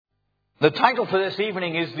The title for this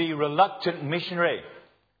evening is The Reluctant Missionary.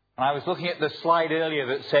 And I was looking at the slide earlier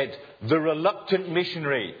that said, The Reluctant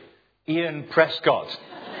Missionary, Ian Prescott.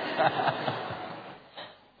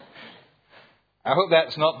 I hope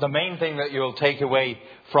that's not the main thing that you'll take away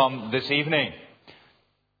from this evening.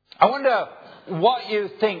 I wonder what you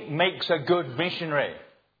think makes a good missionary.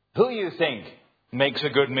 Who you think makes a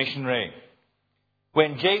good missionary?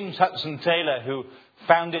 When James Hudson Taylor, who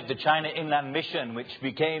founded the China Inland Mission, which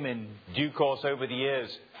became in due course over the years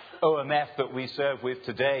OMF that we serve with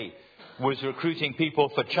today, was recruiting people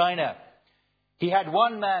for China, he had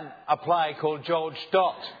one man apply called George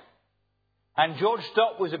Stott. And George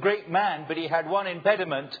Stott was a great man, but he had one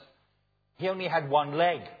impediment. He only had one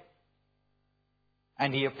leg.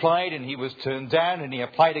 And he applied and he was turned down, and he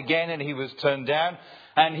applied again and he was turned down.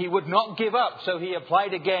 And he would not give up, so he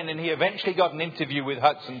applied again, and he eventually got an interview with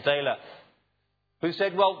Hudson Taylor, who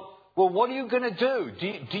said, well, what are you going to do?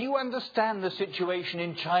 Do you understand the situation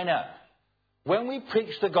in China? When we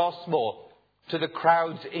preach the gospel to the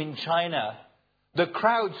crowds in China, the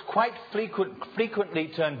crowds quite frequently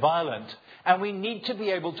turn violent, and we need to be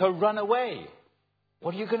able to run away.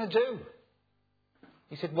 What are you going to do?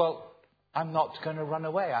 He said, well, I'm not going to run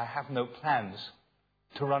away. I have no plans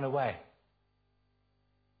to run away.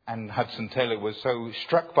 And Hudson Taylor was so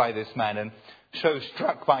struck by this man and so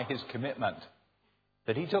struck by his commitment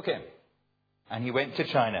that he took him and he went to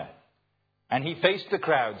China and he faced the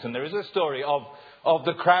crowds. And there is a story of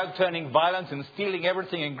the crowd turning violent and stealing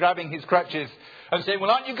everything and grabbing his crutches and saying, well,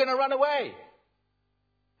 aren't you going to run away?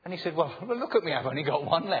 And he said, well, look at me, I've only got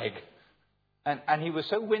one leg. And he was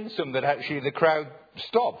so winsome that actually the crowd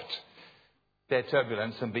stopped their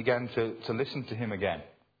turbulence and began to listen to him again.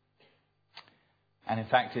 And in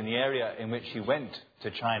fact, in the area in which he went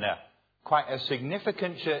to China, quite a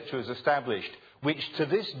significant church was established, which to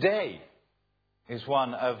this day is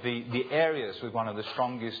one of the areas with one of the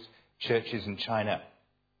strongest churches in China.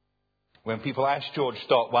 When people asked George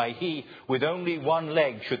Stott why he, with only one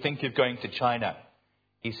leg, should think of going to China,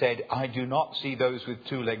 he said, I do not see those with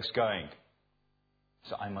two legs going,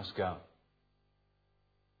 so I must go.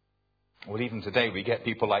 Well, even today we get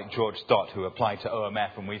people like George Stott who apply to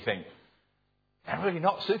OMF and we think, they're really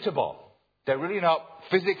not suitable. They're really not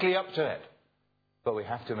physically up to it. But we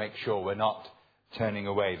have to make sure we're not turning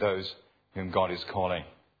away those whom God is calling.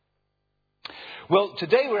 Well,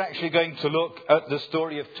 today we're actually going to look at the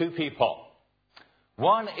story of two people.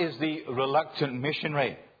 One is the reluctant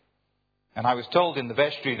missionary. And I was told in the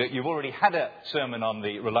vestry that you've already had a sermon on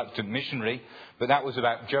the reluctant missionary, but that was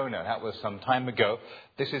about Jonah. That was some time ago.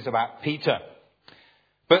 This is about Peter.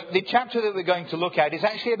 But the chapter that we're going to look at is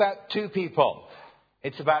actually about two people.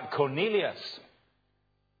 It's about Cornelius,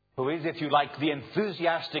 who is, if you like, the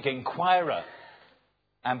enthusiastic inquirer,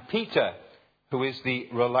 and Peter, who is the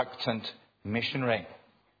reluctant missionary.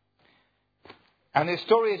 And this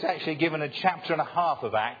story is actually given a chapter and a half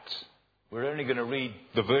of Acts. We're only going to read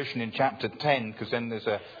the version in chapter 10, because then there's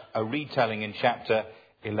a retelling in chapter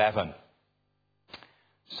 11.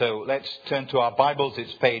 So let's turn to our Bibles.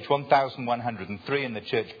 It's page 1103 in the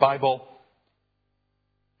Church Bible.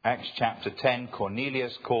 Acts chapter 10,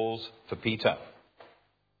 Cornelius calls for Peter.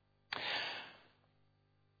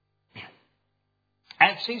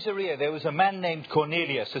 At Caesarea there was a man named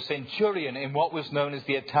Cornelius, a centurion in what was known as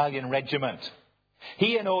the Italian regiment.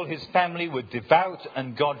 He and all his family were devout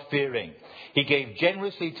and God-fearing. He gave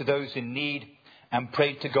generously to those in need and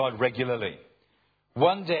prayed to God regularly.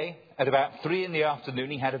 One day, at about 3 p.m,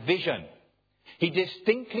 he had a vision. He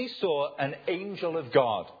distinctly saw an angel of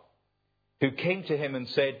God who came to him and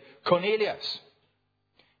said, Cornelius.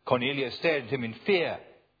 Cornelius stared at him in fear.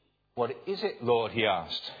 What is it, Lord? He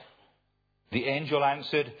asked. The angel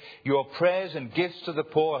answered, your prayers and gifts to the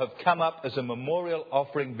poor have come up as a memorial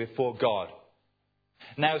offering before God.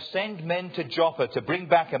 Now send men to Joppa to bring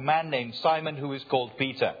back a man named Simon who is called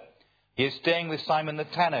Peter. He is staying with Simon the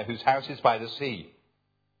tanner, whose house is by the sea.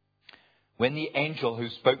 When the angel who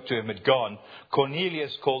spoke to him had gone,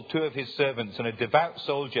 Cornelius called 2 of his servants and a devout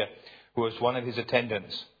soldier who was one of his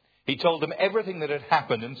attendants. He told them everything that had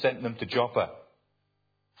happened and sent them to Joppa.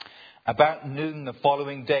 About noon the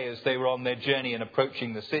following day, as they were on their journey and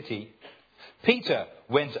approaching the city, Peter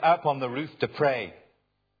went up on the roof to pray.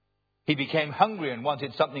 He became hungry and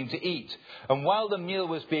wanted something to eat. And while the meal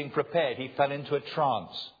was being prepared, he fell into a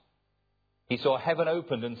trance. He saw heaven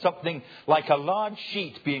opened and something like a large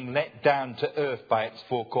sheet being let down to earth by its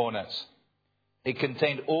 4 corners. It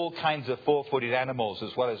contained all kinds of 4-footed animals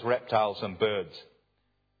as well as reptiles and birds.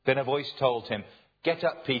 Then a voice told him, get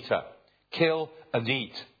up, Peter, kill and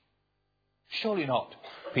eat. Surely not,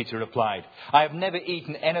 Peter replied. I have never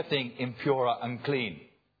eaten anything impure or unclean.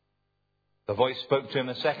 The voice spoke to him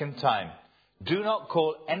a second time. Do not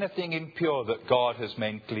call anything impure that God has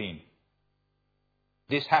made clean.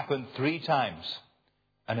 This happened 3 times,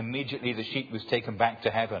 and immediately the sheep was taken back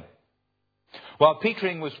to heaven. While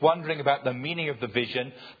Peter was wondering about the meaning of the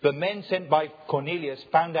vision, the men sent by Cornelius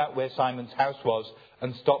found out where Simon's house was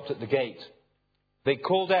and stopped at the gate. They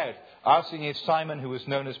called out, asking if Simon, who was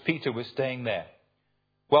known as Peter, was staying there.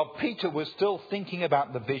 While Peter was still thinking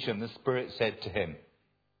about the vision, the Spirit said to him,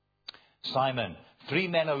 Simon, 3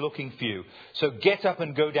 men are looking for you, so get up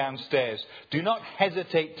and go downstairs. Do not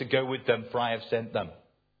hesitate to go with them, for I have sent them.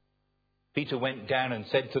 Peter went down and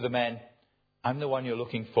said to the men, I'm the one you're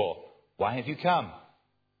looking for. Why have you come?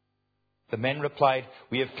 The men replied,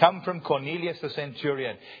 we have come from Cornelius the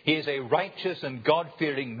centurion. He is a righteous and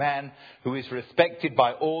God-fearing man who is respected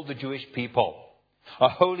by all the Jewish people. A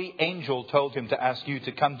holy angel told him to ask you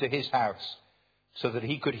to come to his house so that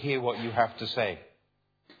he could hear what you have to say.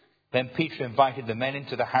 Then Peter invited the men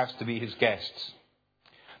into the house to be his guests.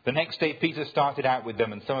 The next day Peter started out with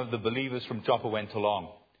them, and some of the believers from Joppa went along.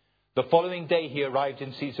 The following day he arrived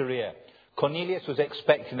in Caesarea. Cornelius was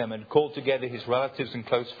expecting them and called together his relatives and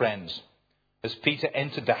close friends. As Peter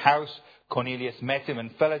entered the house, Cornelius met him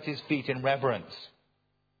and fell at his feet in reverence.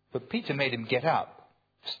 But Peter made him get up.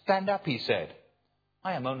 Stand up, he said.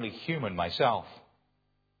 I am only human myself.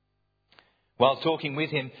 While talking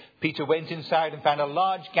with him, Peter went inside and found a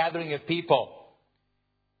large gathering of people.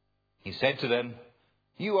 He said to them,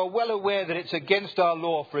 you are well aware that it's against our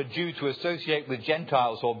law for a Jew to associate with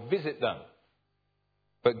Gentiles or visit them.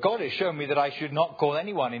 But God has shown me that I should not call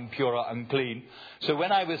anyone impure or unclean. So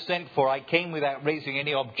when I was sent for, I came without raising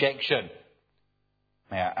any objection.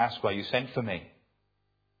 May I ask why you sent for me?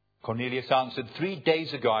 Cornelius answered, 3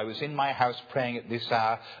 days ago I was in my house praying at this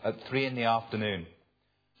hour at 3 p.m.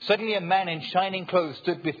 Suddenly a man in shining clothes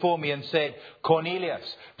stood before me and said, Cornelius,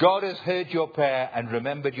 God has heard your prayer and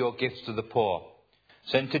remembered your gifts to the poor.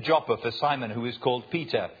 Send to Joppa for Simon, who is called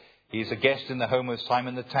Peter. He is a guest in the home of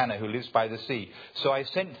Simon the tanner, who lives by the sea. So I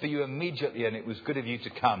sent for you immediately, and it was good of you to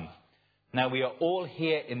come. Now we are all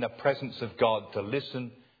here in the presence of God to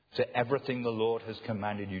listen to everything the Lord has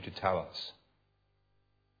commanded you to tell us.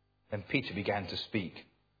 Then Peter began to speak.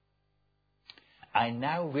 I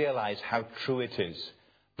now realize how true it is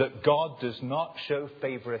that God does not show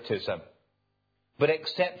favoritism, but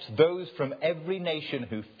accepts those from every nation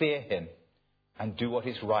who fear him and do what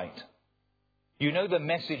is right. You know the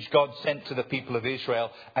message God sent to the people of Israel,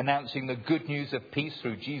 announcing the good news of peace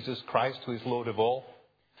through Jesus Christ, who is Lord of all.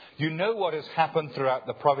 You know what has happened throughout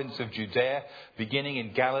the province of Judea, beginning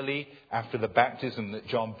in Galilee after the baptism that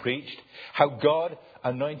John preached. How God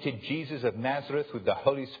anointed Jesus of Nazareth with the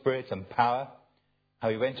Holy Spirit and power. How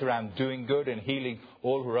he went around doing good and healing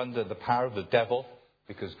all who were under the power of the devil,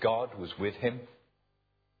 because God was with him.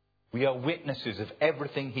 We are witnesses of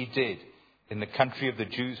everything he did in the country of the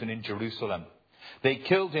Jews and in Jerusalem. They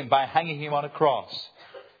killed him by hanging him on a cross,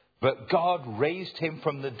 but God raised him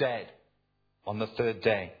from the dead on the 3rd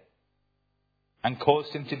day and caused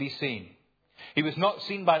him to be seen. He was not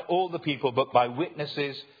seen by all the people, but by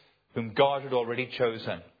witnesses whom God had already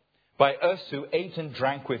chosen, by us who ate and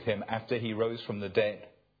drank with him after he rose from the dead.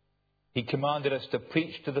 He commanded us to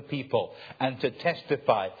preach to the people and to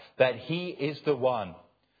testify that he is the one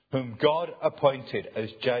whom God appointed as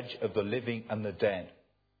judge of the living and the dead.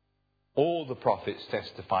 All the prophets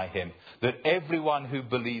testify him that everyone who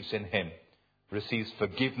believes in him receives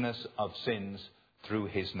forgiveness of sins through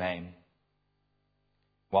his name.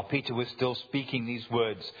 While Peter was still speaking these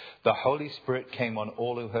words, the Holy Spirit came on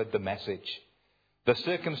all who heard the message. The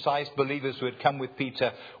circumcised believers who had come with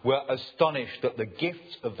Peter were astonished that the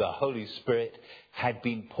gifts of the Holy Spirit had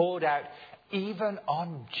been poured out even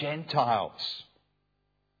on Gentiles,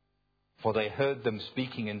 for they heard them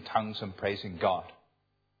speaking in tongues and praising God.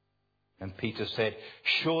 And Peter said,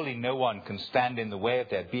 surely no one can stand in the way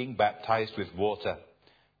of their being baptized with water.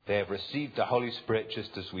 They have received the Holy Spirit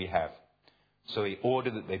just as we have. So he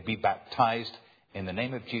ordered that they be baptized in the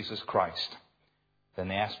name of Jesus Christ. Then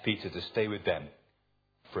they asked Peter to stay with them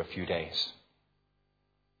for a few days.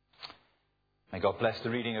 May God bless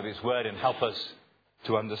the reading of his word and help us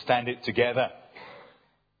to understand it together.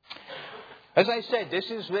 As I said, this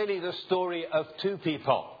is really the story of 2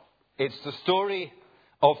 people. It's the story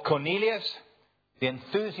of Cornelius, the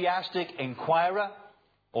enthusiastic inquirer,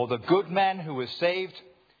 or the good man who was saved.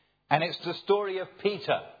 And it's the story of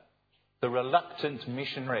Peter, the reluctant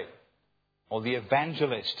missionary, or the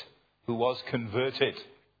evangelist who was converted.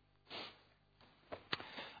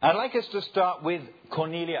 I'd like us to start with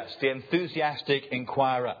Cornelius, the enthusiastic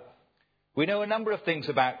inquirer. We know a number of things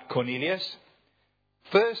about Cornelius.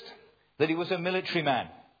 First, that he was a military man.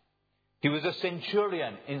 He was a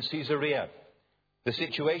centurion in Caesarea. The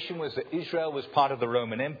situation was that Israel was part of the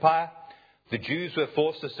Roman Empire. The Jews were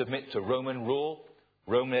forced to submit to Roman rule,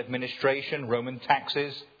 Roman administration, Roman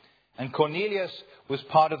taxes. And Cornelius was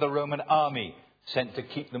part of the Roman army, sent to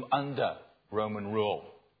keep them under Roman rule.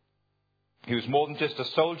 He was more than just a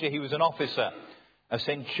soldier, he was an officer, a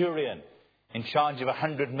centurion in charge of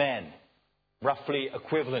 100 men, roughly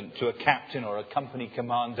equivalent to a captain or a company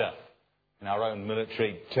commander in our own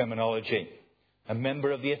military terminology. A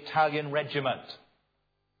member of the Italian regiment,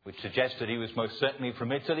 which suggested he was most certainly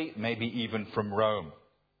from Italy, maybe even from Rome.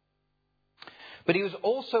 But he was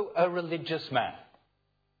also a religious man.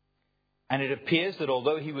 And it appears that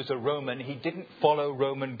although he was a Roman, he didn't follow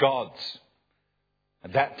Roman gods.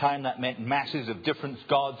 At that time, that meant masses of different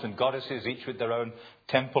gods and goddesses, each with their own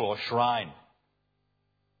temple or shrine.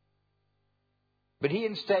 But he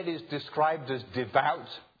instead is described as devout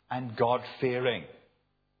and God-fearing.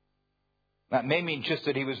 That may mean just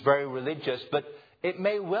that he was very religious, but it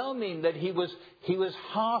may well mean that he was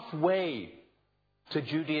halfway to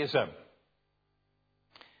Judaism.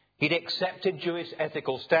 He'd accepted Jewish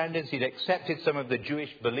ethical standards. He'd accepted some of the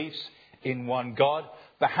Jewish beliefs in one God.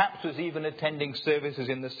 Perhaps was even attending services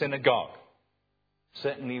in the synagogue.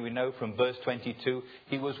 Certainly we know from verse 22,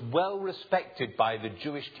 he was well respected by the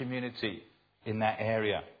Jewish community in that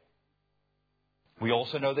area. We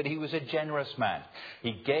also know that he was a generous man.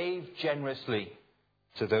 He gave generously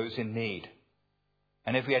to those in need.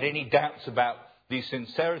 And if we had any doubts about the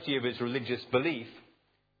sincerity of his religious belief,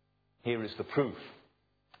 here is the proof.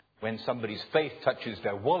 When somebody's faith touches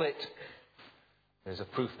their wallet, there's a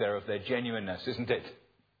proof there of their genuineness, isn't it?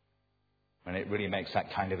 And it really makes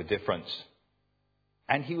that kind of a difference.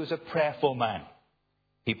 And he was a prayerful man.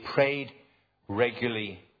 He prayed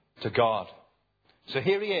regularly to God. So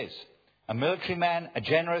here he is, a military man, a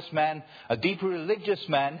generous man, a deeply religious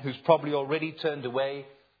man who's probably already turned away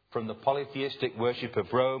from the polytheistic worship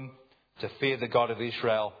of Rome to fear the God of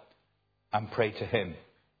Israel and pray to him.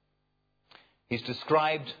 He's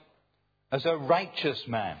described as a righteous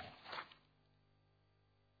man.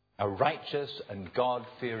 A righteous and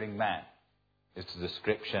God-fearing man is the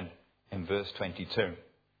description in verse 22.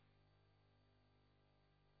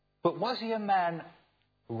 But was he a man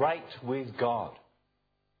right with God?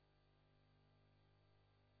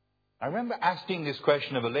 I remember asking this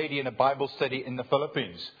question of a lady in a Bible study in the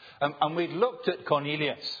Philippines. And we'd looked at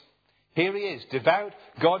Cornelius. Here he is, devout,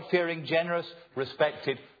 God-fearing, generous,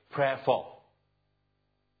 respected, prayerful.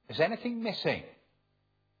 Is anything missing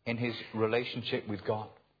in his relationship with God?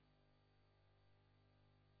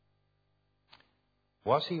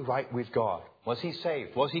 Was he right with God? Was he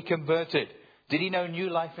saved? Was he converted? Did he know new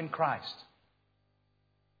life in Christ?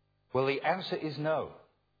 Well, the answer is no.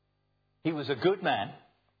 He was a good man,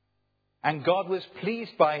 and God was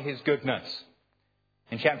pleased by his goodness.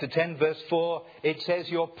 In chapter 10, verse 4, it says,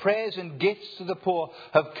 "Your prayers and gifts to the poor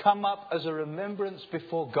have come up as a remembrance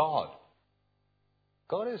before God."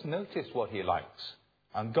 God has noticed what he likes,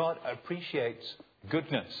 and God appreciates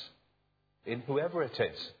goodness in whoever it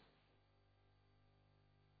is.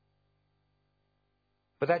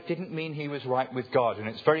 But that didn't mean he was right with God. And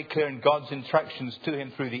it's very clear in God's instructions to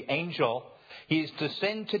him through the angel. He is to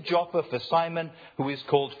send to Joppa for Simon, who is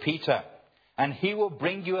called Peter. And he will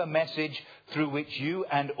bring you a message through which you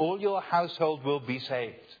and all your household will be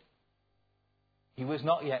saved. He was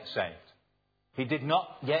not yet saved. He did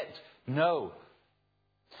not yet know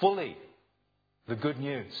fully the good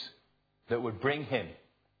news that would bring him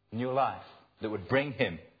new life, that would bring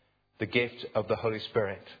him the gift of the Holy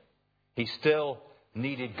Spirit. He still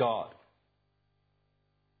needed God.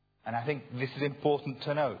 And I think this is important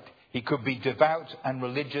to note. He could be devout and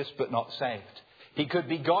religious but not saved. He could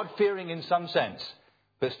be God-fearing in some sense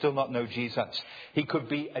but still not know Jesus. He could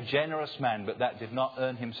be a generous man, but that did not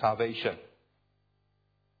earn him salvation.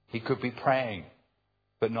 He could be praying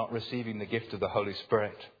but not receiving the gift of the Holy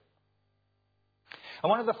Spirit. And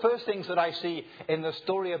one of the first things that I see in the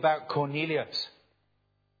story about Cornelius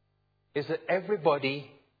is that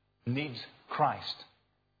everybody needs Christ.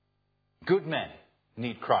 Good men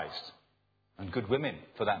need Christ. And good women,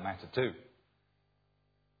 for that matter, too.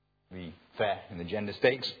 Be fair in the gender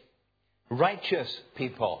stakes. Righteous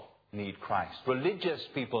people need Christ. Religious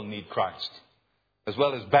people need Christ. As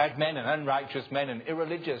well as bad men and unrighteous men and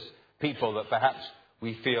irreligious people that perhaps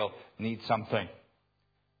we feel need something.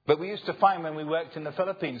 But we used to find when we worked in the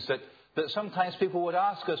Philippines that sometimes people would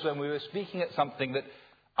ask us when we were speaking at something that,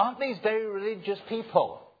 aren't these very religious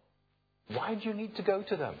people? Why do you need to go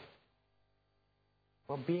to them?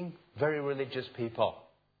 Well, being very religious people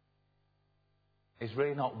is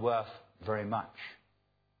really not worth very much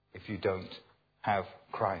if you don't have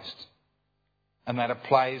Christ. And that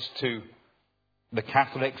applies to the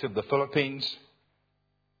Catholics of the Philippines,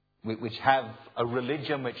 which have a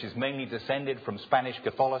religion which is mainly descended from Spanish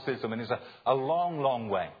Catholicism and is a long, long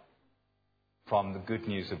way from the good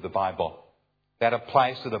news of the Bible. That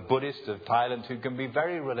applies to the Buddhists of Thailand, who can be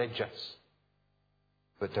very religious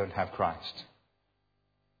but don't have Christ.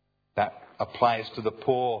 That applies to the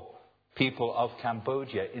poor people of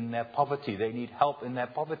Cambodia in their poverty. They need help in their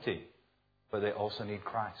poverty, but they also need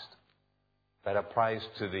Christ. That applies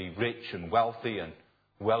to the rich and wealthy and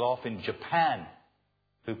well-off in Japan,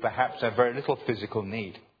 who perhaps have very little physical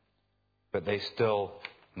need, but they still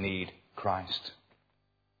need Christ.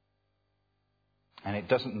 And it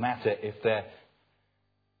doesn't matter if they're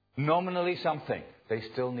nominally something, they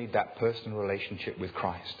still need that personal relationship with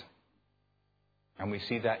Christ. And we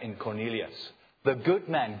see that in Cornelius. The good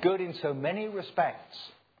man, good in so many respects,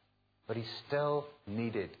 but he still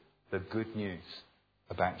needed the good news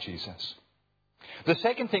about Jesus. The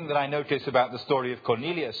second thing that I notice about the story of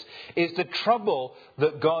Cornelius is the trouble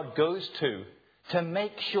that God goes to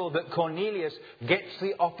make sure that Cornelius gets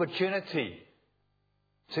the opportunity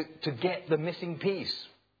to get the missing piece.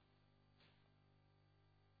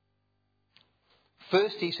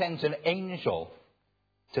 First, he sends an angel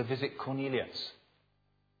to visit Cornelius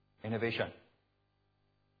in a vision.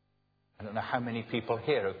 I don't know how many people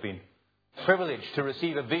here have been privileged to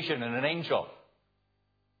receive a vision and an angel.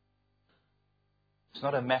 It's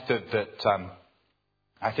not a method that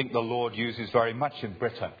I think the Lord uses very much in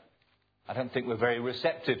Britain. I don't think we're very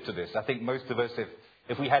receptive to this. I think most of us,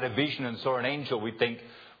 if we had a vision and saw an angel, we'd think,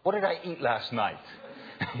 what did I eat last night?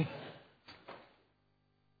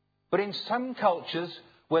 But in some cultures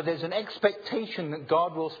where there's an expectation that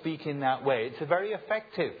God will speak in that way, it's a very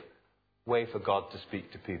effective way for God to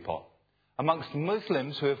speak to people. Amongst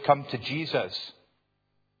Muslims who have come to Jesus,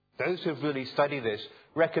 those who have really studied this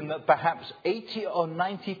reckon that perhaps 80 or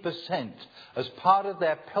 90% as part of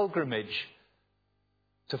their pilgrimage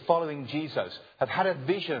to following Jesus have had a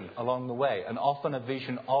vision along the way, and often a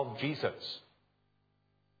vision of Jesus.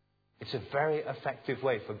 It's a very effective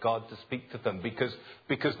way for God to speak to them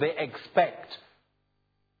because they expect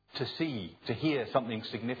to see, to hear something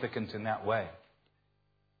significant in that way.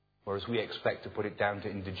 Whereas we expect to put it down to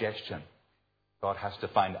indigestion. God has to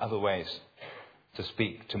find other ways to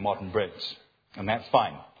speak to modern Brits. And that's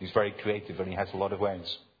fine. He's very creative and he has a lot of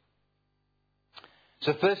ways.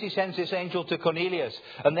 So first he sends this angel to Cornelius.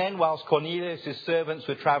 And then whilst Cornelius' servants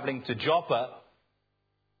were travelling to Joppa,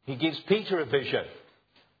 he gives Peter a vision.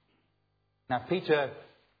 Now Peter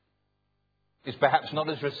is perhaps not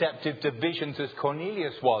as receptive to visions as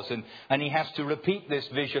Cornelius was. And he has to repeat this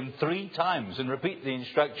vision 3 times and repeat the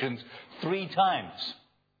instructions 3 times.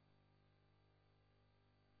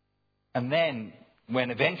 And then,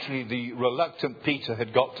 when eventually the reluctant Peter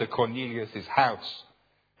had got to Cornelius' house,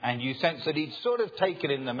 and you sense that he'd sort of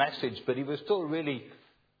taken in the message, but he was still really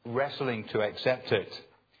wrestling to accept it,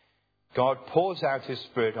 God pours out his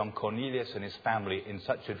Spirit on Cornelius and his family in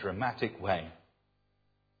such a dramatic way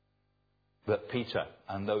that Peter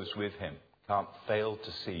and those with him can't fail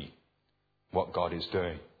to see what God is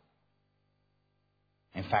doing.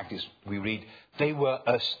 In fact, we read, they were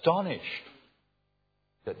astonished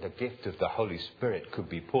that the gift of the Holy Spirit could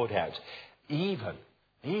be poured out even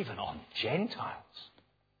on Gentiles.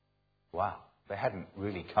 Wow, they hadn't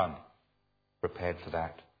really come prepared for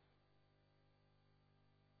that.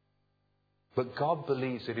 But God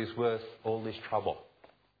believes it is worth all this trouble.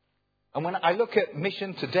 And when I look at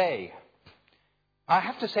mission today, I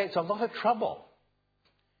have to say it's a lot of trouble.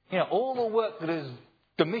 You know, all the work that is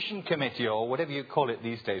the mission committee, or whatever you call it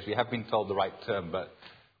these days, we have been told the right term, but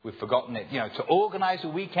we've forgotten it. You know, to organise a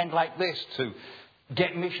weekend like this, to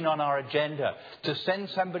get mission on our agenda, to send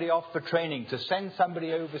somebody off for training, to send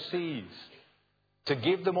somebody overseas, to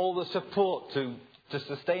give them all the support to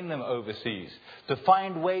sustain them overseas, to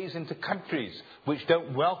find ways into countries which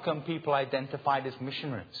don't welcome people identified as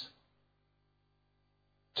missionaries,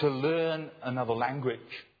 to learn another language.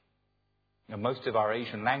 You know, most of our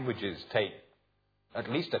Asian languages take at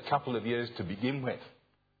least a couple of years to begin with.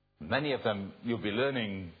 Many of them you'll be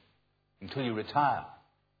learning until you retire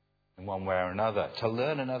in one way or another, to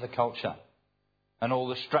learn another culture and all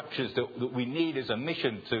the structures that we need as a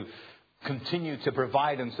mission to continue to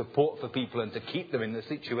provide and support for people and to keep them in the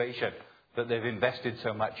situation that they've invested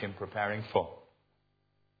so much in preparing for.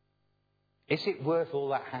 Is it worth all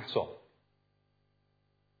that hassle?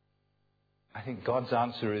 I think God's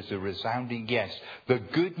answer is a resounding yes. The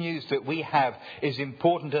good news that we have is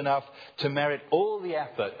important enough to merit all the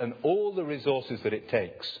effort and all the resources that it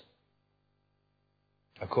takes.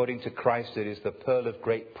 According to Christ, it is the pearl of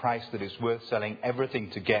great price that is worth selling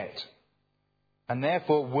everything to get. and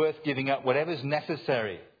therefore worth giving up whatever's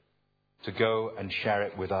necessary to go and share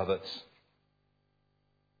it with others.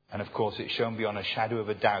 And of course, it's shown beyond a shadow of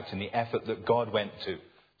a doubt in the effort that God went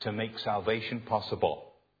to make salvation possible.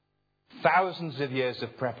 Thousands of years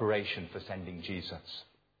of preparation for sending Jesus.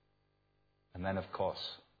 And then, of course,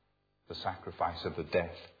 the sacrifice of the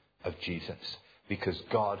death of Jesus. Because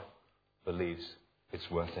God believes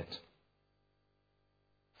it's worth it.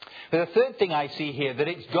 But the third thing I see here, that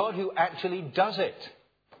it's God who actually does it.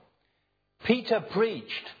 Peter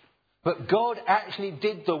preached, but God actually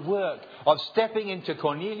did the work of stepping into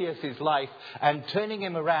Cornelius' life and turning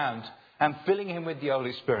him around and filling him with the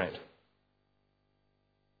Holy Spirit.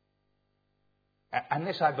 And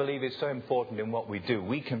this, I believe, is so important in what we do.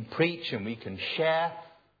 We can preach and we can share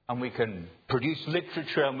and we can produce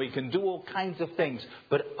literature and we can do all kinds of things.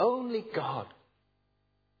 But only God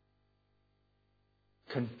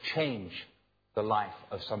can change the life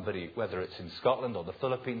of somebody, whether it's in Scotland or the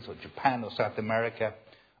Philippines or Japan or South America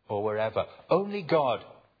or wherever. Only God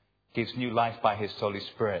gives new life by His Holy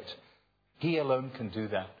Spirit. He alone can do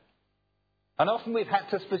that. And often we've had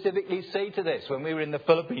to specifically say to this. When we were in the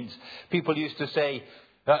Philippines, people used to say,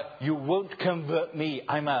 you won't convert me.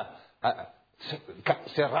 I'm a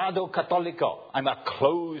cerrado católico. I'm a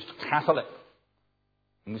closed Catholic.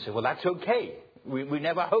 And we say, well, that's okay. We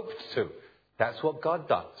never hoped to. That's what God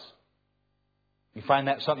does. You find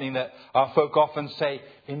that something that our folk often say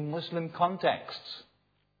in Muslim contexts.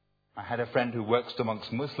 I had a friend who works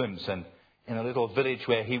amongst Muslims, and in a little village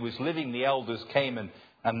where he was living, the elders came and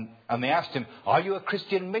they asked him, are you a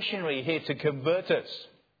Christian missionary here to convert us?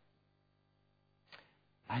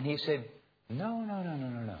 And he said,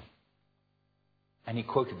 no. And he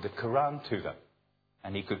quoted the Quran to them.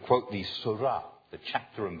 And he could quote the surah, the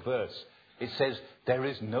chapter and verse. It says, there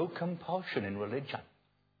is no compulsion in religion.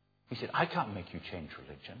 He said, I can't make you change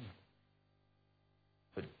religion.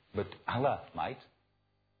 But Allah might.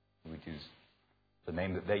 Which is the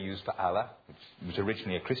name that they use for Allah, which was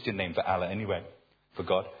originally a Christian name for Allah anyway, for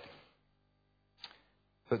God.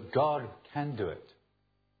 But God can do it.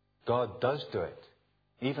 God does do it.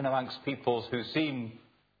 Even amongst peoples who seem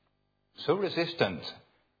so resistant,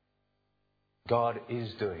 God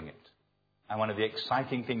is doing it. And one of the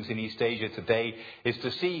exciting things in East Asia today is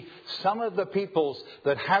to see some of the peoples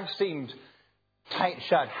that have seemed tight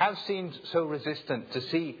shut, have seemed so resistant, to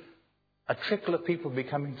see a trickle of people be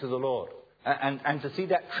coming to the Lord. And to see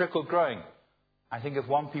that trickle growing. I think of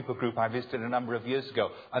one people group I visited a number of years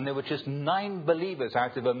ago, and there were just 9 believers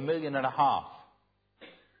out of 1.5 million.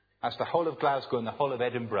 That's the whole of Glasgow and the whole of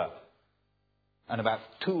Edinburgh. And about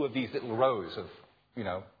 2 of these little rows of,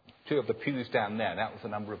 2 of the pews down there. That was the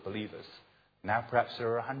number of believers. Now perhaps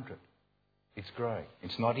there are 100. It's growing.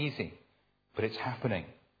 It's not easy, but it's happening.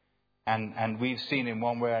 And we've seen in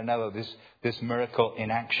one way or another this miracle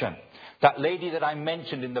in action. That lady that I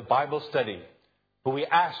mentioned in the Bible study, who we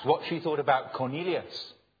asked what she thought about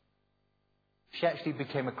Cornelius, she actually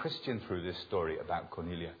became a Christian through this story about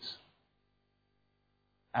Cornelius.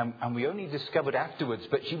 And we only discovered afterwards,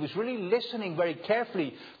 but she was really listening very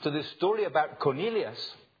carefully to this story about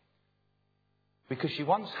Cornelius, because she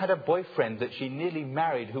once had a boyfriend that she nearly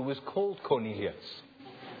married who was called Cornelius.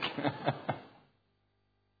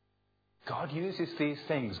 God uses these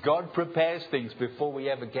things. God prepares things before we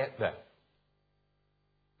ever get there.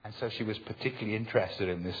 And so she was particularly interested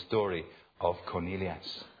in this story of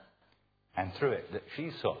Cornelius. And through it, that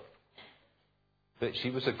she saw that she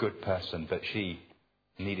was a good person, but she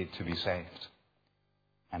needed to be saved.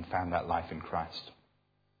 And found that life in Christ.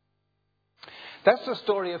 That's the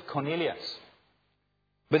story of Cornelius.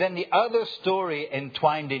 But then the other story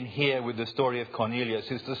entwined in here with the story of Cornelius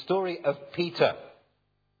is the story of Peter.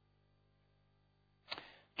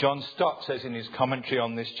 John Stott says in his commentary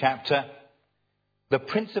on this chapter, the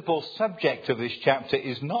principal subject of this chapter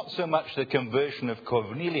is not so much the conversion of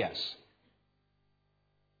Cornelius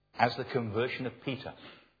as the conversion of Peter.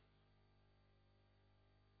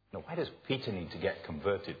 Now, why does Peter need to get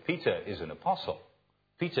converted? Peter is an apostle.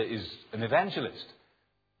 Peter is an evangelist.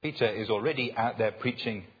 Peter is already out there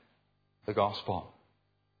preaching the gospel.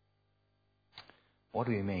 What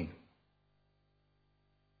do you mean?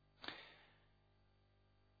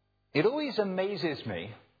 It always amazes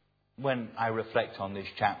me when I reflect on this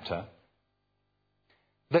chapter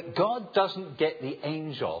that God doesn't get the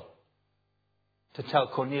angel to tell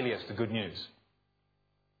Cornelius the good news.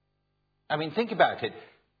 I mean, think about it.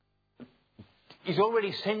 He's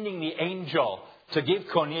already sending the angel to give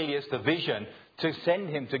Cornelius the vision to send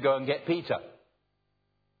him to go and get Peter.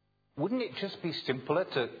 Wouldn't it just be simpler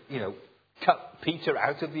to, cut Peter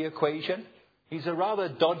out of the equation? He's a rather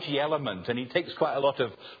dodgy element, and he takes quite a lot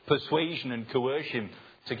of persuasion and coercion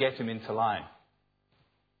to get him into line.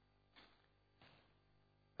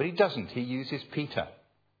 But he doesn't. He uses Peter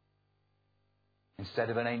instead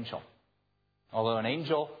of an angel. Although an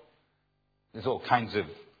angel, there's all kinds of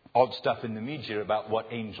odd stuff in the media about what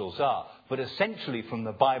angels are. But essentially from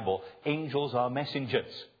the Bible, angels are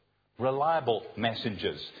messengers. Reliable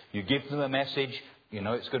messengers. You give them a message, you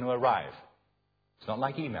know it's going to arrive. It's not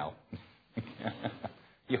like email.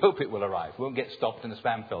 You hope it will arrive. Won't get stopped in the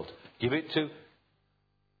spam filter. Give it to...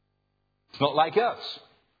 It's not like us.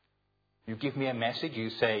 You give me a message, you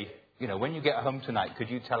say, when you get home tonight, could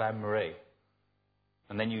you tell Anne-Marie?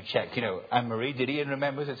 And then you check, Anne-Marie, did Ian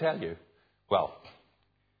remember to tell you? Well,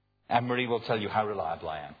 Anne-Marie will tell you how reliable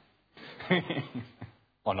I am.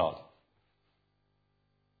 Or not.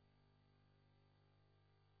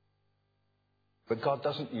 But God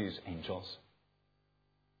doesn't use angels.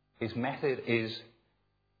 His method is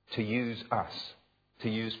to use us, to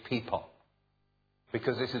use people.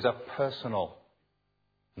 Because this is a personal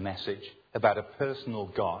message about a personal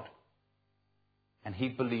God. And he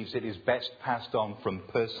believes it is best passed on from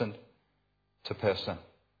person to person.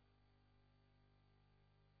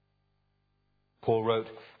 Paul wrote,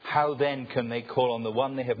 "How then can they call on the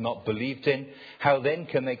one they have not believed in? How then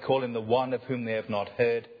can they call in the one of whom they have not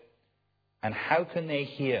heard? And how can they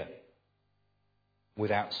hear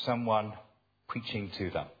without someone preaching to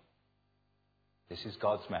them?" This is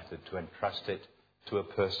God's method, to entrust it to a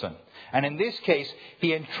person. And in this case,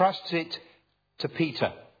 he entrusts it to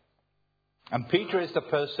Peter. And Peter is the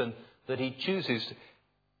person that he chooses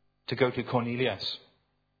to go to Cornelius.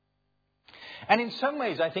 And in some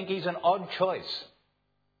ways, I think he's an odd choice.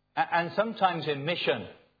 And sometimes in mission,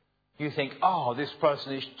 you think, this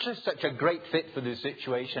person is just such a great fit for this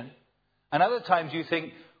situation. And other times you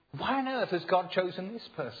think, why on earth has God chosen this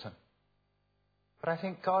person? But I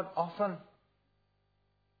think God often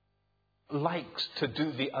likes to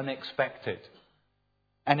do the unexpected.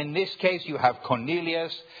 And in this case, you have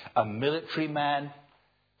Cornelius, a military man,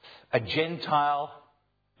 a Gentile.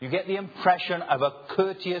 You get the impression of a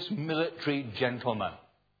courteous military gentleman.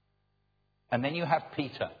 And then you have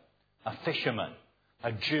Peter, a fisherman,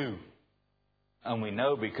 a Jew. And we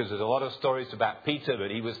know, because there's a lot of stories about Peter, that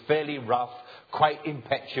he was fairly rough, quite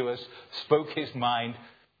impetuous, spoke his mind,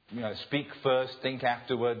 speak first, think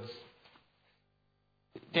afterwards.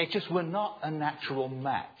 They just were not a natural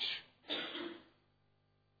match.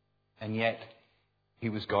 And yet, he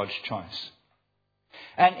was God's choice.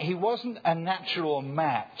 And he wasn't a natural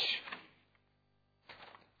match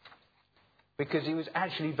because he was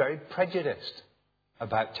actually very prejudiced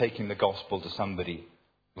about taking the gospel to somebody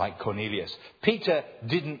like Cornelius. Peter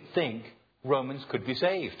didn't think Romans could be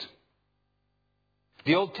saved.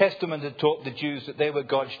 The Old Testament had taught the Jews that they were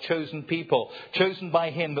God's chosen people, chosen by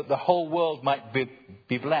him that the whole world might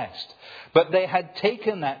be blessed. But they had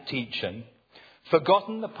taken that teaching,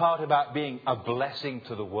 forgotten the part about being a blessing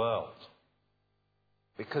to the world.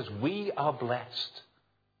 Because we are blessed.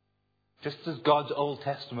 Just as God's Old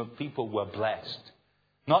Testament people were blessed.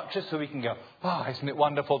 Not just so we can go, isn't it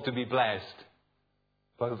wonderful to be blessed?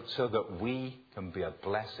 But so that we can be a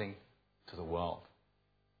blessing to the world.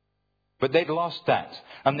 But they'd lost that.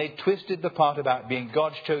 And they twisted the part about being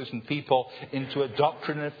God's chosen people into a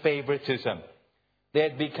doctrine of favoritism. They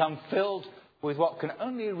had become filled with what can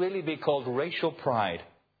only really be called racial pride.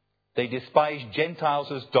 They despised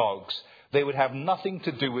Gentiles as dogs. They would have nothing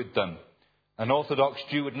to do with them. An Orthodox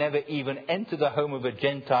Jew would never even enter the home of a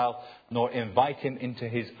Gentile nor invite him into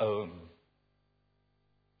his own.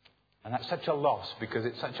 And that's such a loss, because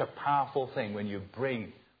it's such a powerful thing when you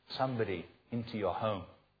bring somebody into your home.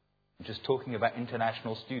 I'm just talking about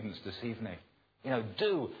international students this evening.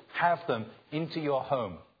 Do have them into your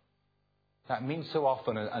home. That means so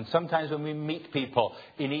often. And sometimes when we meet people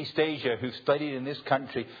in East Asia who've studied in this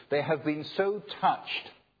country, they have been so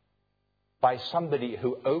touched by somebody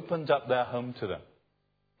who opened up their home to them.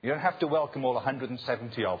 You don't have to welcome all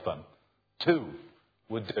 170 of them. 2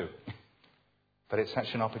 would do. But it's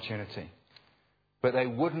such an opportunity. But they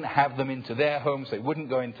wouldn't have them into their homes. They wouldn't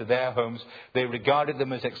go into their homes. They regarded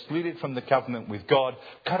them as excluded from the covenant with God,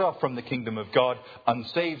 cut off from the kingdom of God,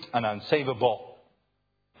 unsaved and unsavable.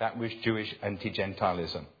 That was Jewish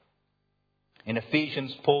anti-Gentilism. In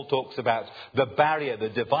Ephesians, Paul talks about the barrier, the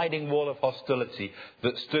dividing wall of hostility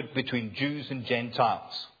that stood between Jews and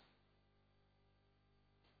Gentiles.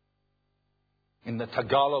 In the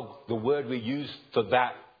Tagalog, the word we use for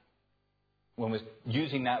that, when we're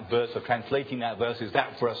using that verse or translating that verse, is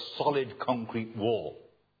that for a solid concrete wall.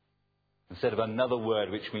 Instead of another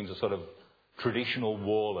word which means a sort of traditional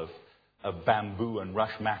wall of bamboo and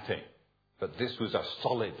rush matting. But this was a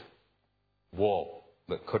solid wall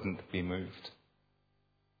that couldn't be moved.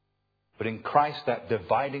 But in Christ, that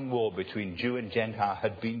dividing wall between Jew and Gentile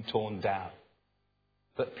had been torn down.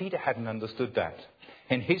 But Peter hadn't understood that.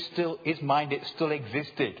 In his mind, it still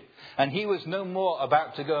existed. And he was no more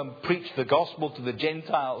about to go and preach the gospel to the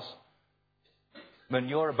Gentiles when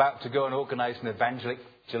you're about to go and organize an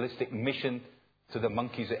evangelistic mission to the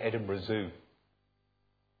monkeys at Edinburgh Zoo.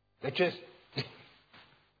 They're just,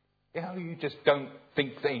 you just don't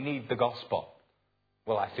think they need the gospel.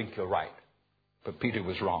 Well, I think you're right. But Peter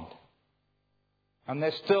was wrong. And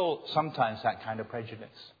there's still sometimes that kind of prejudice.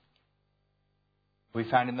 We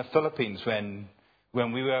found in the Philippines when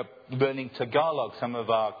we were learning Tagalog, some of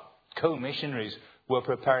our co-missionaries were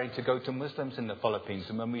preparing to go to Muslims in the Philippines.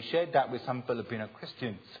 And when we shared that with some Filipino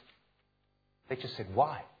Christians, they just said,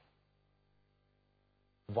 why?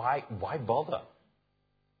 Why bother?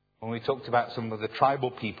 When we talked about some of the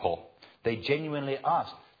tribal people, they genuinely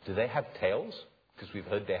asked, do they have tails? Because we've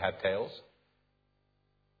heard they have tails.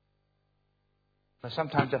 But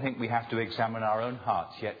sometimes I think we have to examine our own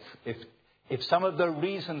hearts. Yet, if some of the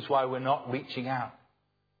reasons why we're not reaching out,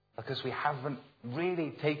 because we haven't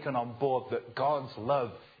really taken on board that God's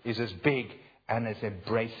love is as big and as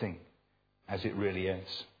embracing as it really is.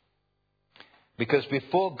 Because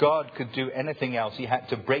before God could do anything else, he had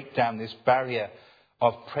to break down this barrier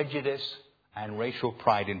of prejudice and racial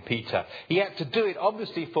pride in Peter. He had to do it,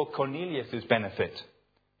 obviously, for Cornelius' benefit,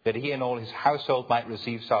 that he and all his household might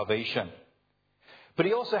receive salvation. But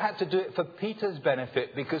he also had to do it for Peter's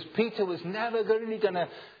benefit, because Peter was never really going to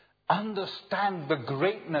understand the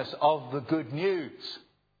greatness of the good news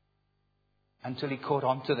until he caught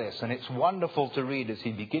on to this. And it's wonderful to read as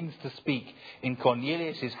he begins to speak in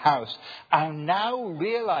Cornelius' house. I now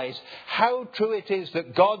realize how true it is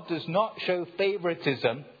that God does not show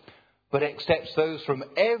favoritism, but accepts those from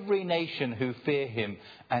every nation who fear him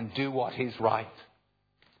and do what is right.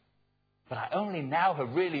 But I only now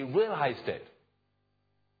have really realized it.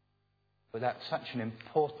 But that's such an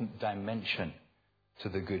important dimension to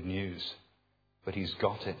the good news. But he's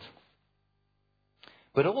got it.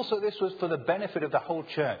 But also this was for the benefit of the whole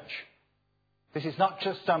church. This is not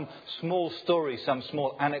just some small story, some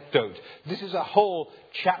small anecdote. This is a whole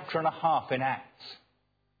chapter and a half in Acts.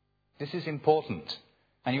 This is important.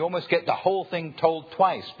 And you almost get the whole thing told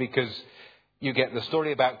twice, because you get the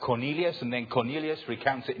story about Cornelius, and then Cornelius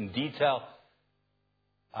recounts it in detail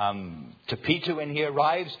to Peter when he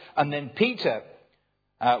arrives. And then Peter,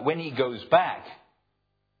 when he goes back,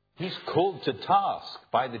 he's called to task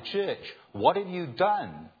by the church. What have you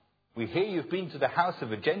done? We hear you've been to the house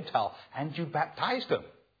of a Gentile and you baptized them.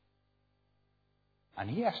 And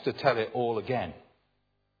he has to tell it all again.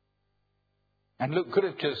 And Luke could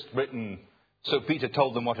have just written, so Peter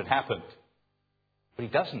told them what had happened. But he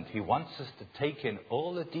doesn't. He wants us to take in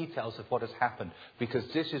all the details of what has happened, because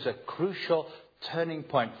this is a crucial turning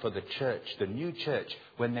point for the church, the new church,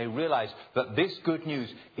 when they realize that this good news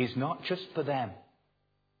is not just for them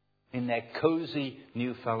in their cozy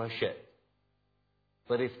new fellowship.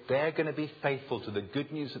 But if they're going to be faithful to the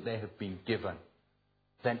good news that they have been given,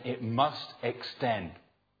 then it must extend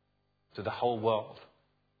to the whole world.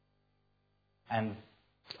 And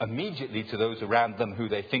immediately to those around them who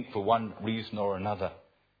they think for one reason or another,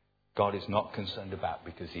 God is not concerned about,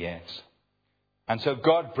 because he is. And so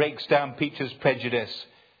God breaks down Peter's prejudice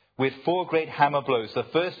with 4 great hammer blows. The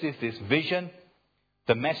first is this vision.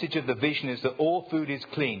 The message of the vision is that all food is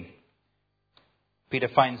clean. Peter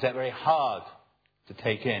finds that very hard to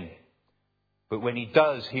take in. But when he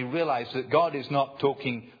does, he realizes that God is not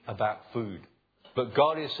talking about food, but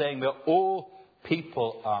God is saying that all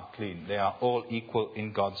people are clean. They are all equal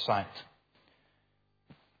in God's sight.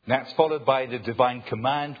 That's followed by the divine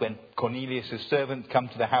command when Cornelius' servant come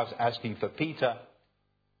to the house asking for Peter.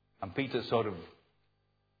 And Peter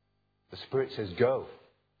the Spirit says, go.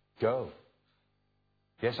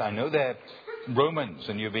 Yes, I know they're Romans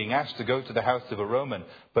and you're being asked to go to the house of a Roman,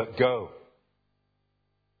 but go.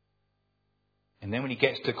 And then when he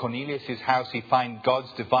gets to Cornelius' house, he finds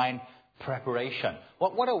God's divine preparation.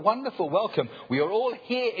 What a wonderful welcome. We are all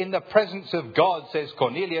here in the presence of God, says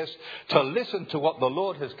Cornelius, to listen to what the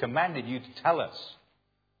Lord has commanded you to tell us.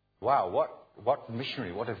 Wow, what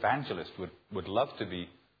missionary, what evangelist would love to be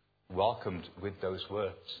welcomed with those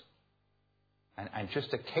words. And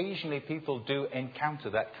just occasionally people do encounter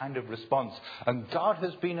that kind of response. And God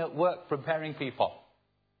has been at work preparing people.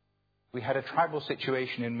 We had a tribal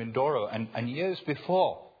situation in Mindoro, and years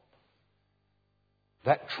before,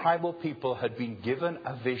 that tribal people had been given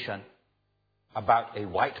a vision about a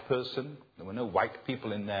white person. There were no white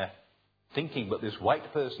people in their thinking, but this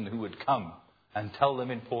white person who would come and tell them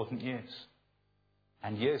important news.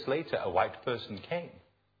 And years later, a white person came.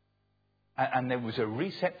 And there was a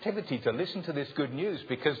receptivity to listen to this good news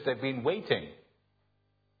because they've been waiting.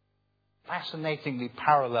 Fascinatingly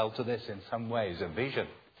parallel to this in some ways, a vision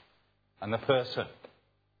and the person.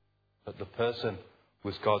 But the person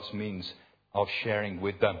was God's means of sharing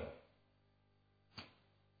with them.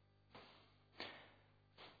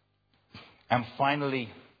 And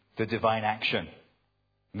finally, the divine action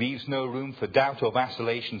leaves no room for doubt or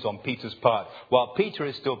vacillations on Peter's part. While Peter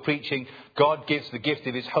is still preaching, God gives the gift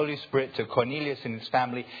of his Holy Spirit to Cornelius and his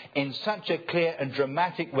family in such a clear and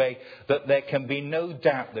dramatic way that there can be no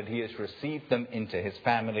doubt that he has received them into his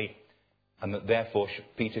family, and that therefore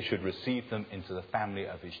Peter should receive them into the family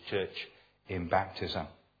of his church in baptism.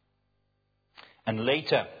 And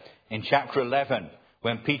later, in chapter 11,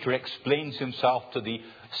 when Peter explains himself to the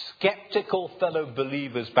skeptical fellow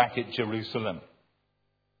believers back at Jerusalem,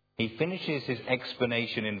 he finishes his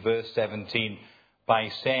explanation in verse 17 by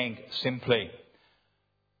saying simply,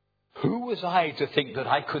 "Who was I to think that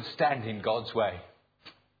I could stand in God's way?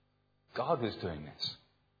 God was doing this.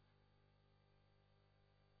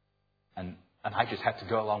 And I just had to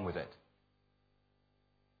go along with it."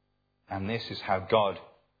 And this is how God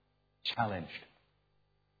challenged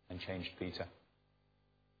and changed Peter.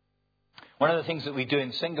 One of the things that we do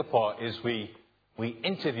in Singapore is we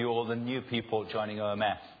interview all the new people joining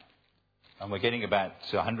OMF. And we're getting about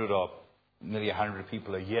 100 or nearly 100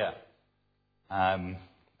 people a year. And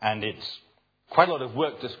it's quite a lot of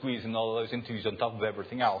work to squeeze in all of those interviews on top of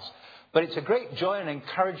everything else. But it's a great joy and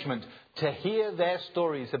encouragement to hear their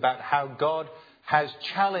stories about how God has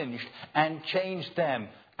challenged and changed them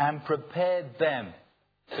and prepared them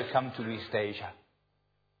to come to East Asia.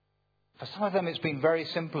 For some of them, it's been very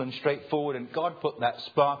simple and straightforward, and God put that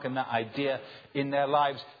spark and that idea in their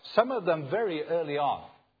lives. Some of them very early on.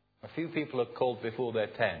 A few people have called before they're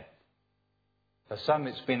 10. For some,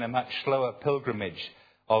 it's been a much slower pilgrimage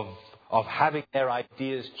of having their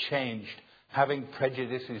ideas changed, having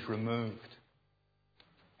prejudices removed.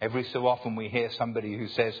 Every so often we hear somebody who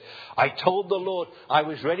says, "I told the Lord I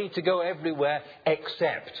was ready to go everywhere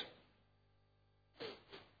except."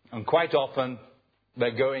 And quite often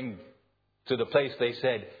they're going to the place they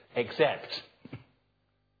said, "except."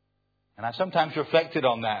 And I've sometimes reflected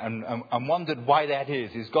on that and wondered why that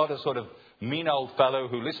is. Is God a sort of mean old fellow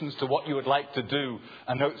who listens to what you would like to do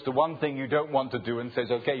and notes the one thing you don't want to do and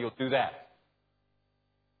says, "Okay, you'll do that"?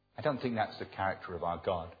 I don't think that's the character of our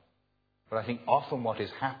God. But I think often what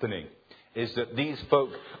is happening is that these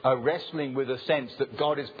folk are wrestling with a sense that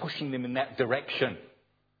God is pushing them in that direction.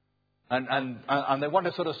 And they want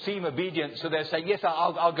to sort of seem obedient, so they're saying, "Yes,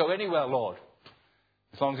 I'll go anywhere, Lord,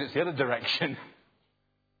 as long as it's the other direction."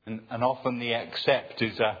 And often the accept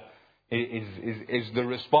is the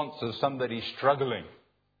response of somebody struggling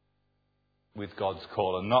with God's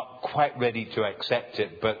call and not quite ready to accept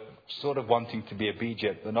it, but sort of wanting to be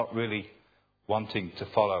obedient, but not really wanting to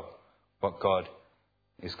follow what God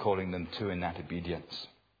is calling them to in that obedience.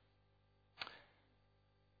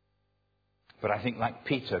 But I think, like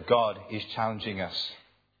Peter, God is challenging us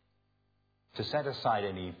to set aside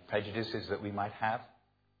any prejudices that we might have.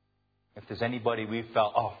 If there's anybody we've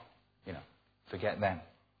felt, forget them.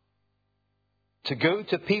 To go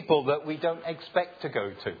to people that we don't expect to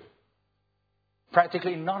go to.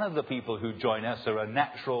 Practically none of the people who join us are a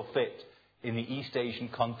natural fit in the East Asian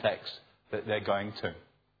context that they're going to.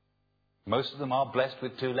 Most of them are blessed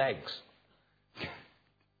with 2 legs.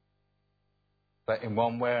 But in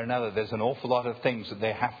one way or another, there's an awful lot of things that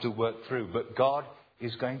they have to work through. But God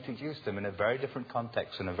is going to use them in a very different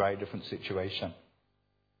context, in a very different situation.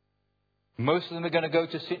 Most of them are going to go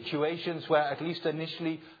to situations where, at least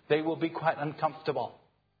initially, they will be quite uncomfortable.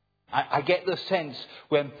 I get the sense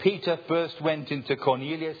when Peter first went into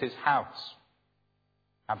Cornelius' house,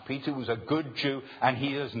 and Peter was a good Jew, and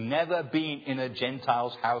he has never been in a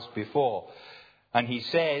Gentile's house before. And he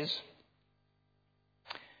says,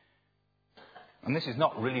 and this is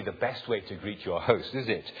not really the best way to greet your host, is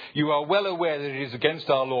it? "You are well aware that it is against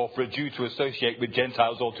our law for a Jew to associate with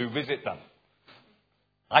Gentiles or to visit them.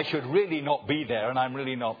 I should really not be there, and I'm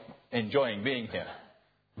really not enjoying being here.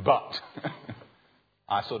 But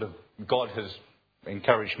God has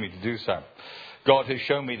encouraged me to do so. God has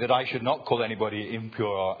shown me that I should not call anybody impure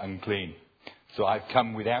or unclean. So I've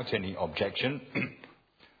come without any objection."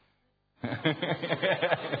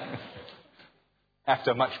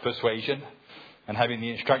 After much persuasion and having the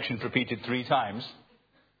instructions repeated 3 times.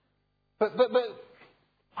 But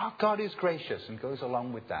our God is gracious and goes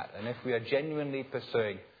along with that. And if we are genuinely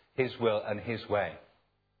pursuing His will and His way,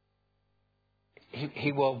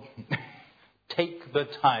 He will take the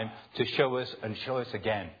time to show us and show us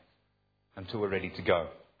again until we're ready to go,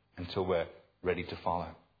 until we're ready to follow.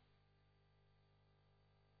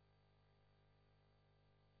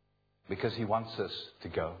 Because he wants us to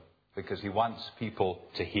go, because he wants people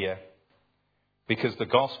to hear, because the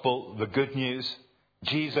gospel, the good news,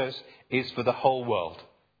 Jesus is for the whole world.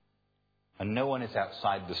 And no one is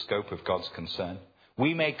outside the scope of God's concern.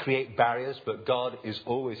 We may create barriers, but God is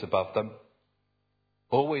always above them.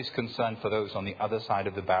 Always concerned for those on the other side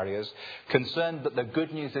of the barriers. Concerned that the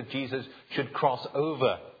good news of Jesus should cross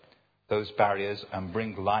over those barriers and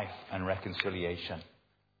bring life and reconciliation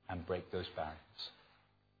and break those barriers.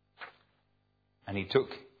 And he took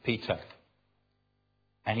Peter.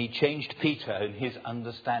 And he changed Peter in his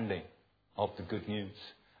understanding of the good news.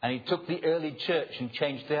 And he took the early church and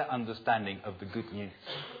changed their understanding of the good news.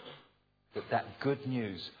 That good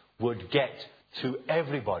news would get to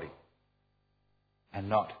everybody and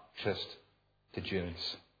not just to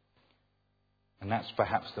Jews. And that's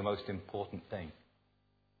perhaps the most important thing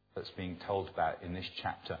that's being told about in this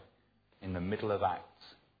chapter, in the middle of Acts,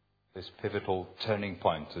 this pivotal turning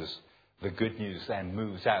point as the good news then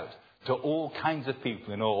moves out to all kinds of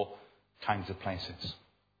people in all kinds of places.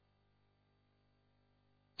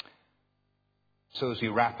 So as we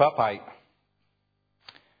wrap up,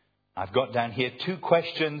 I've got down here 2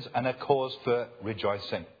 questions and a cause for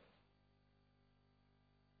rejoicing.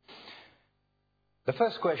 The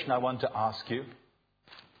first question I want to ask you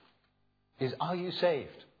is, are you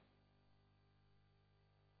saved?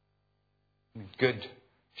 Good,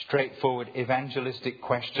 straightforward, evangelistic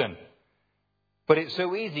question. But it's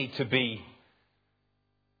so easy to be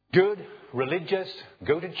good, religious,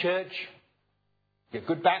 go to church, be a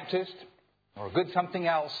good Baptist, or a good something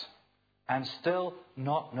else, and still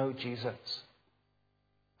not know Jesus.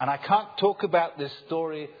 And I can't talk about this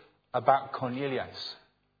story about Cornelius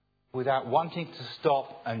without wanting to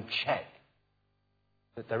stop and check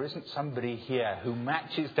that there isn't somebody here who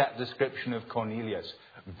matches that description of Cornelius.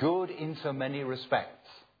 Good in so many respects,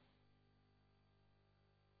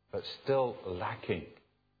 but still lacking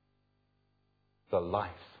the life,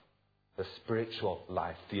 the spiritual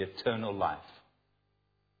life, the eternal life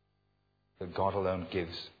that God alone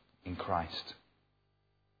gives in Christ.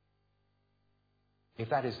 If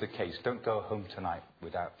that is the case, don't go home tonight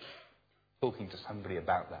without talking to somebody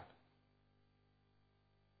about that.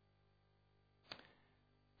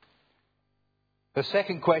 The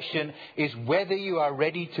second question is whether you are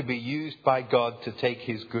ready to be used by God to take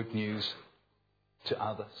his good news to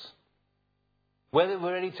others. Whether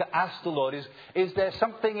we're ready to ask the Lord, is there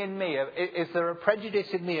something in me? Is there a prejudice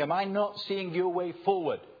in me? Am I not seeing your way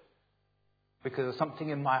forward? Because there's something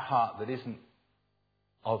in my heart that isn't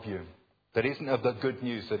of you. That isn't of the good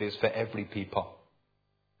news that is for every people.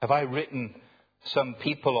 Have I written some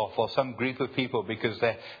people off or some group of people because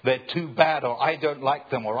they're too bad, or I don't like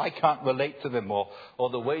them, or I can't relate to them, or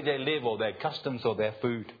the way they live, or their customs, or their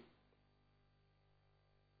food?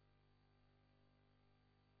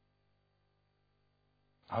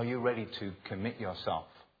 Are you ready to commit yourself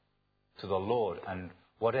to the Lord and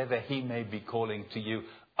whatever he may be calling to you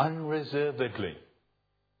unreservedly?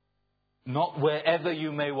 Not wherever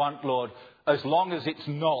you may want, Lord, as long as it's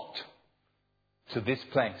not to this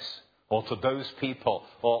place or to those people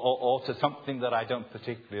or to something that I don't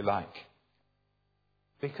particularly like.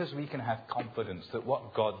 Because we can have confidence that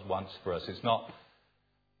what God wants for us is not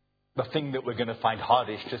the thing that we're going to find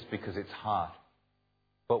hardish just because it's hard,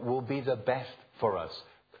 but will be the best for us.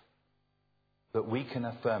 That we can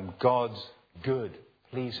affirm God's good,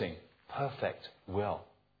 pleasing, perfect will.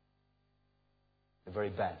 The very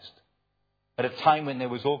best. At a time when there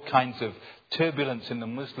was all kinds of turbulence in the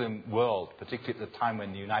Muslim world, particularly at the time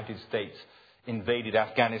when the United States invaded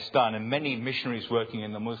Afghanistan, and many missionaries working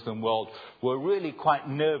in the Muslim world were really quite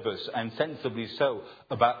nervous, and sensibly so,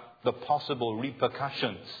 about the possible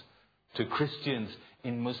repercussions to Christians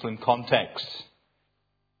in Muslim contexts.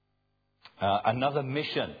 Another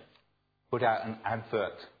mission put out an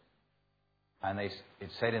advert, and it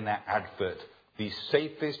said in that advert, the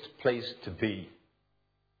safest place to be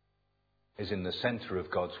is in the center of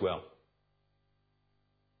God's will.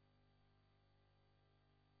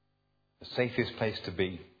 The safest place to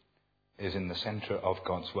be is in the center of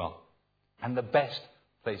God's will. And the best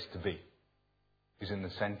place to be is in the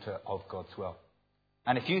center of God's will.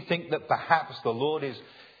 And if you think that perhaps the Lord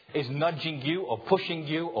is nudging you or pushing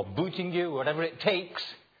you or booting you, whatever it takes,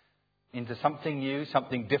 into something new,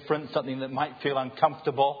 something different, something that might feel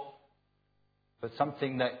uncomfortable, but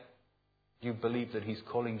something that you believe that he's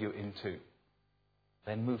calling you into,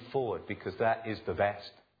 then move forward, because that is the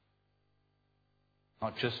best.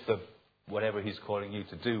 Not just for whatever he's calling you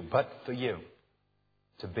to do, but for you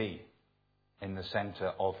to be in the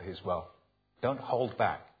center of his will. Don't hold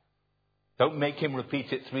back. Don't make him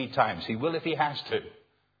repeat it 3 times. He will if he has to.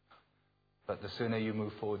 But the sooner you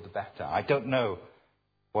move forward, the better. I don't know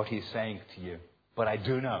what he's saying to you, but I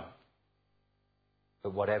do know that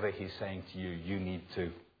whatever he's saying to you, you need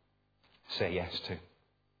to say yes to.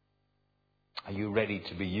 Are you ready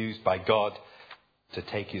to be used by God to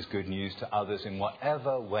take his good news to others in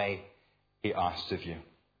whatever way he asks of you?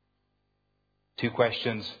 2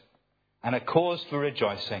 questions and a cause for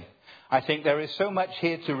rejoicing. I think there is so much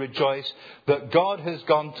here to rejoice that God has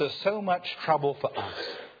gone to so much trouble for us.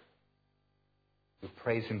 We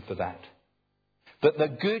praise him for that. That the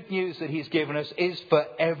good news that he's given us is for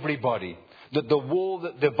everybody. That the wall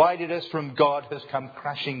that divided us from God has come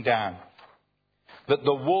crashing down. That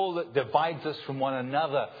the wall that divides us from one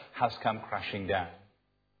another has come crashing down.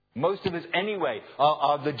 Most of us anyway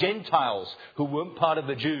are the Gentiles who weren't part of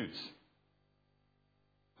the Jews.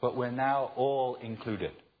 But we're now all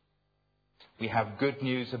included. We have good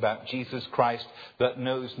news about Jesus Christ that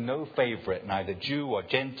knows no favourite, neither Jew or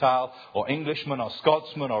Gentile or Englishman or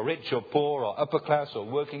Scotsman or rich or poor or upper class or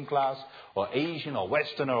working class or Asian or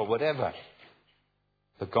Westerner or whatever.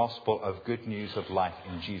 The gospel of good news of life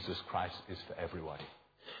in Jesus Christ is for everybody.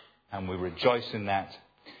 And we rejoice in that.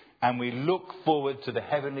 And we look forward to the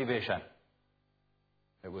heavenly vision.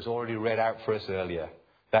 It was already read out for us earlier.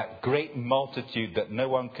 That great multitude that no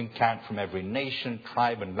one can count from every nation,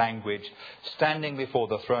 tribe and language, standing before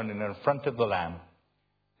the throne and in front of the Lamb.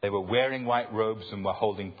 They were wearing white robes and were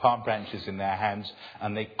holding palm branches in their hands,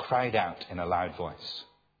 and they cried out in a loud voice,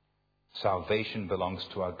 "Salvation belongs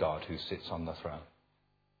to our God who sits on the throne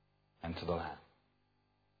and to the Lamb."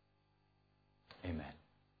 Amen.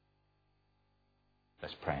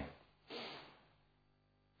 Let's pray.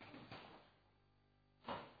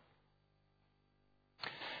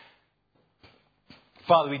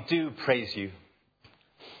 Father, we do praise you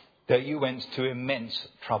that you went to immense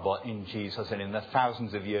trouble in Jesus and in the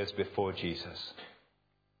thousands of years before Jesus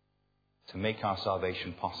to make our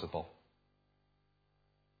salvation possible.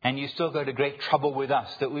 And you still go to great trouble with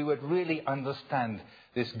us that we would really understand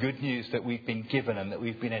this good news that we've been given and that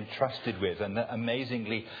we've been entrusted with, and that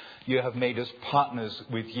amazingly you have made us partners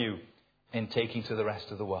with you in taking to the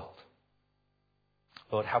rest of the world.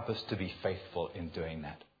 Lord, help us to be faithful in doing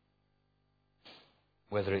that.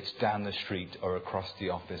 Whether it's down the street or across the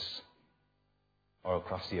office or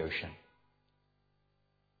across the ocean.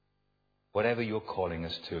 Whatever you're calling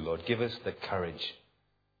us to, Lord, give us the courage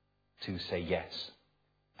to say yes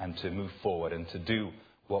and to move forward and to do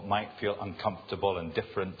what might feel uncomfortable and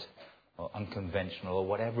different or unconventional or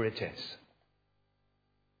whatever it is.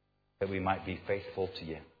 That we might be faithful to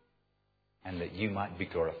you and that you might be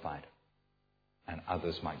glorified and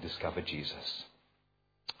others might discover Jesus.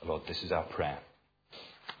 Lord, this is our prayer.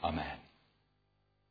 Amen.